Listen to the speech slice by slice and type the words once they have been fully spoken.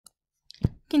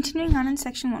Continuing on in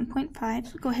section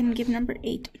 1.5, go ahead and give number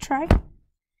 8 a try.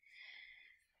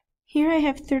 Here I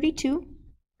have 32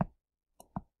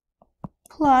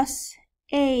 plus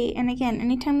a, and again,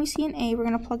 anytime we see an a, we're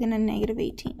going to plug in a negative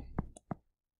 18.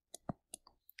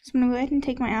 So I'm going to go ahead and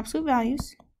take my absolute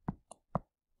values.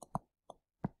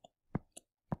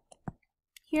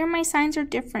 Here my signs are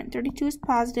different. 32 is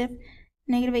positive,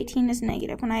 negative 18 is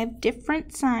negative. When I have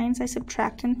different signs, I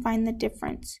subtract and find the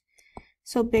difference.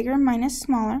 So bigger minus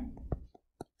smaller.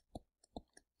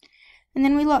 And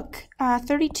then we look.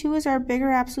 32 is our bigger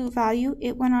absolute value.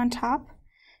 It went on top.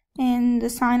 And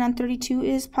the sign on 32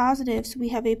 is positive, so we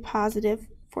have a positive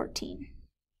 14.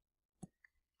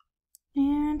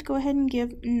 And go ahead and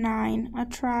give 9 a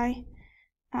try.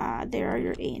 There are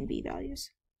your A and B values.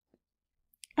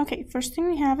 Okay, first thing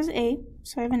we have is A,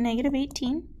 so I have a negative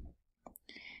 18.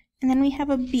 And then we have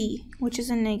a B, which is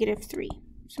a negative 3.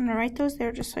 So I'm going to write those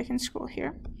there just so I can scroll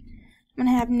here. I'm going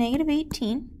to have negative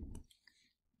 18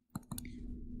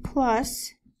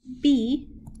 plus B,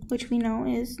 which we know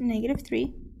is negative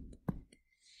 3,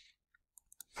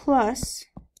 plus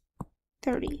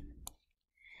 30.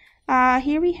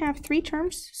 Here we have 3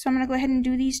 terms, so I'm going to go ahead and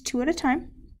do these 2 at a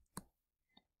time.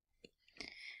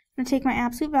 I'm going to take my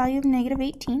absolute value of negative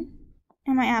 18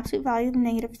 and my absolute value of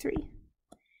negative 3.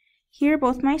 Here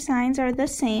both my signs are the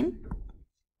same,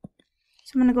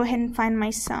 so I'm going to go ahead and find my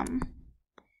sum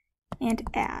and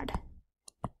add,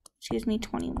 which gives me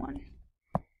 21.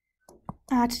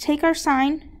 To take our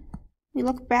sign, we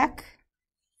look back.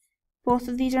 Both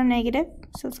of these are negative,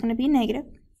 so it's going to be negative.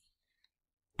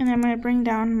 And then I'm going to bring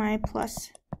down my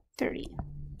plus 30.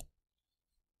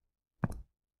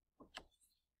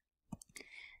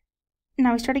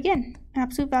 Now we start again.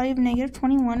 Absolute value of negative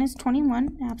 21 is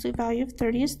 21. Absolute value of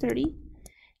 30 is 30.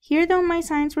 Here, though, my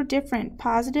signs were different,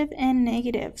 positive and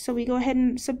negative. So we go ahead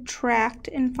and subtract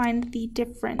and find the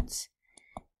difference.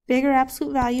 Bigger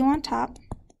absolute value on top.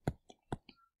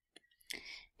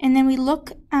 And then we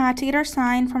look to get our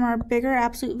sign from our bigger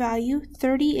absolute value.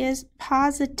 30 is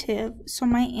positive, so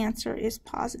my answer is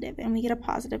positive, and we get a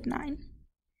positive 9.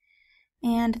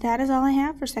 And that is all I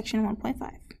have for section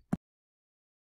 1.5.